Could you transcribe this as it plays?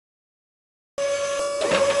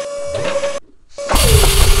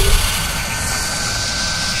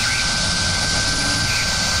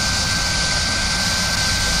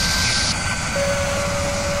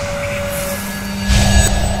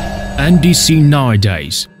NDC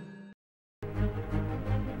nowadays.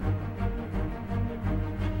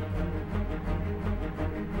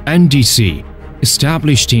 NDC,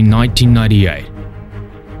 established in 1998.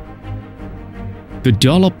 The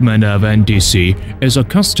development of NDC is a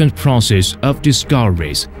constant process of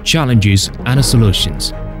discoveries, challenges, and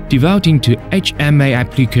solutions, devoting to HMI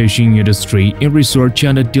application industry in research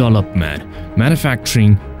and development,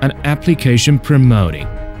 manufacturing, and application promoting,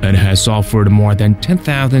 and has offered more than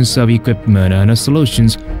 10,000 sub-equipment and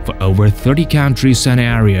solutions for over 30 countries and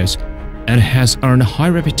areas, and has earned high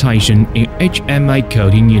reputation in HMI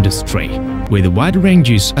coating industry, with wide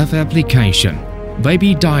ranges of application: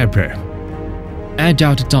 baby diaper,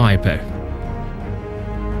 adult diaper,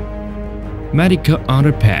 medical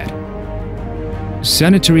underpad,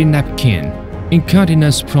 sanitary napkin,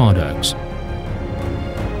 incontinence products,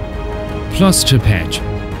 plaster patch,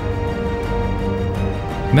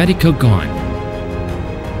 medical gown,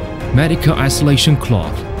 medical isolation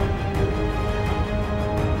cloth,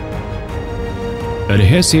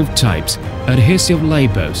 adhesive types, adhesive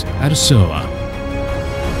labels, and so on.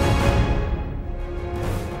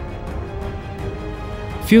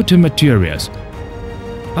 Filter materials,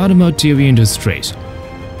 automotive industries,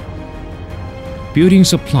 building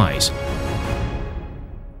supplies,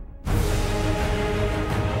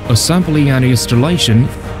 assembly and installation,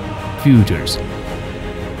 filters,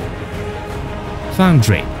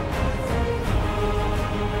 foundry,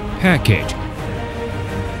 package,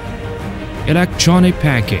 electronic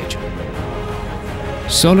package,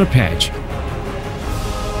 solar patch,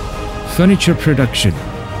 furniture production,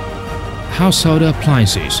 household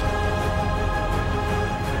appliances,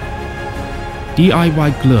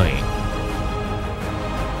 DIY gluing.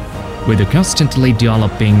 With constantly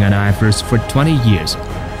developing an efforts for 20 years,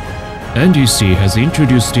 NDC has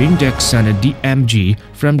introduced Index and DMG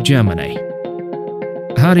from Germany,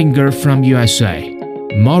 Hardinger from USA,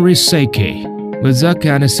 Morisaki,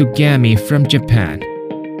 Mizaka and Sugami from Japan,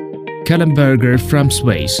 Kallenberger from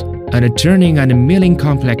Swiss, and a turning and milling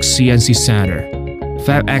complex CNC center,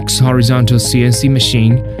 5X horizontal CNC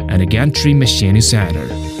machine, and a gantry machine center.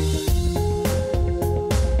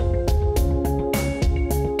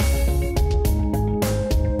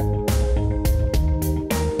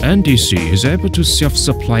 NDC is able to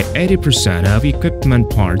self-supply 80% of equipment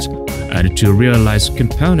parts and to realize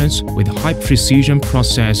components with high precision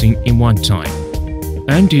processing in one time.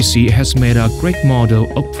 NDC has made a great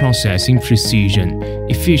model of processing precision,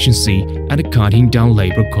 efficiency, and cutting down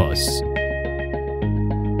labor costs.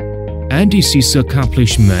 NDC's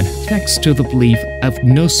accomplishment thanks to the belief of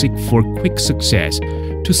no seek for quick success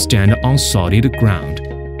to stand on solid ground.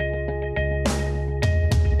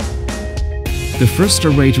 The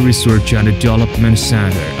first-rate research and development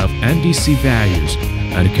center of NDC values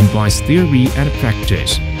and combines theory and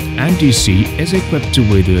practice. NDC is equipped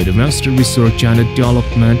with an advanced research and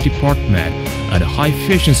development department and a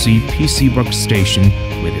high-efficiency PC workstation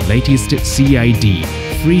with the latest CAD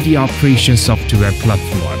 3D operation software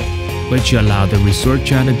platform, which allow the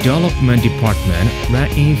research and development department run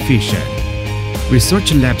efficient.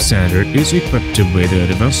 Research Lab Center is equipped with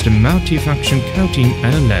an advanced multi-function coating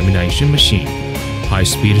and lamination machine,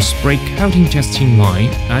 high-speed spray coating testing line,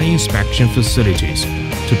 and inspection facilities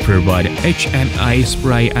to provide HMI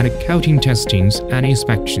spray and coating testings and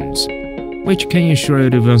inspections, which can ensure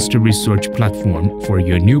an advanced research platform for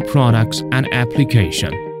your new products and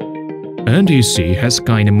application. NDC has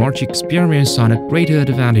gained much experience on greater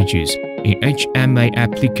advantages in HMI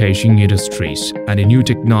application industries and new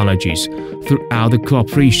technologies throughout the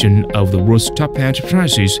cooperation of the world's top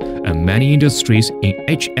enterprises and many industries in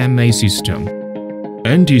HMI system.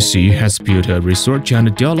 NDC has built a research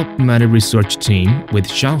and development research team with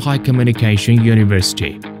Shanghai Communication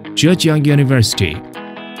University, Zhejiang University,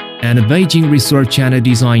 and Beijing Research and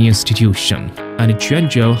Design Institution, and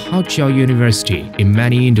Quanzhou Haojiao University in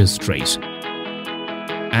many industries.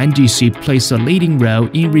 NDC plays a leading role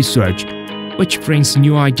in research, which brings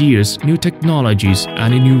new ideas, new technologies,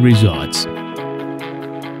 and new results.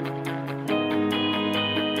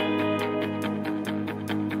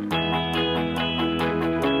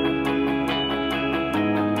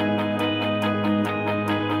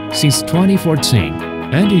 Since 2014,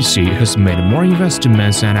 NDC has made more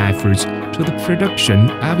investments and efforts to the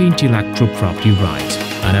production of intellectual property rights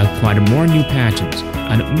and acquired more new patents,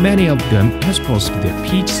 and many of them has passed the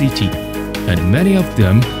PCT, and many of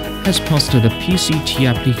them has passed the PCT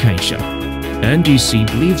application. NDC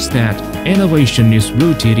believes that innovation is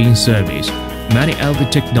rooted in service. Many of the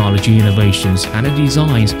technology innovations and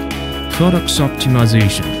designs, products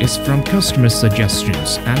optimization is from customer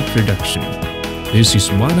suggestions and production. This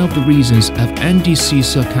is one of the reasons of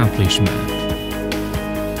NDC's accomplishment.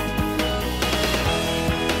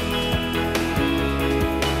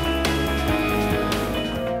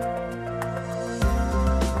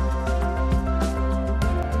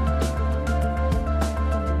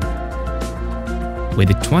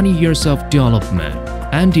 With 20 years of development,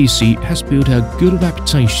 NDC has built a good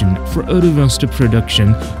reputation for advanced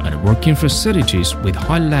production and working facilities with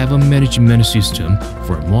high-level management system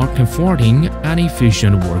for a more comforting and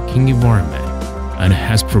efficient working environment, and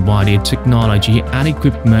has provided technology and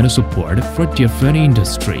equipment support for different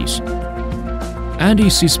industries.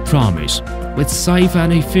 NDC's promise, with safe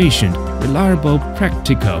and efficient, reliable,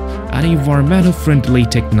 practical, and environmental-friendly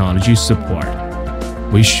technology support,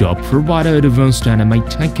 we shall provide advanced and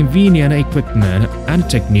maintain convenient equipment and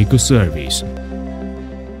technical service.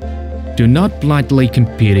 Do not blindly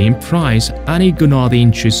compete in price and ignore the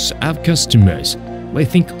interests of customers. We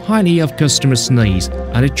think highly of customers' needs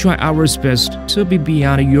and try our best to be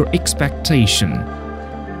beyond your expectation.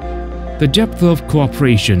 The depth of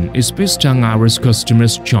cooperation is based on our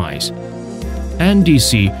customers' choice.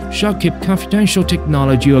 NDC shall keep confidential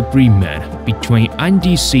technology agreement between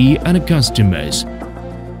NDC and customers.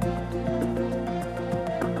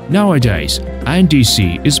 Nowadays,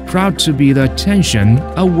 NDC is proud to be the attention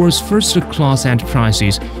of world's first-class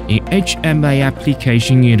enterprises in HMI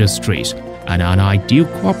application industries and an ideal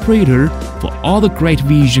cooperator for all the great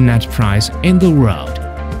vision enterprise in the world.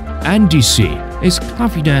 NDC is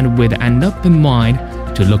confident with an open mind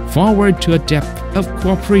to look forward to a depth of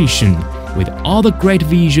cooperation with all the great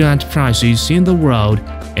vision enterprises in the world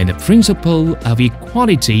in the principle of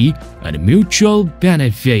equality and mutual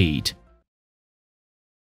benefit.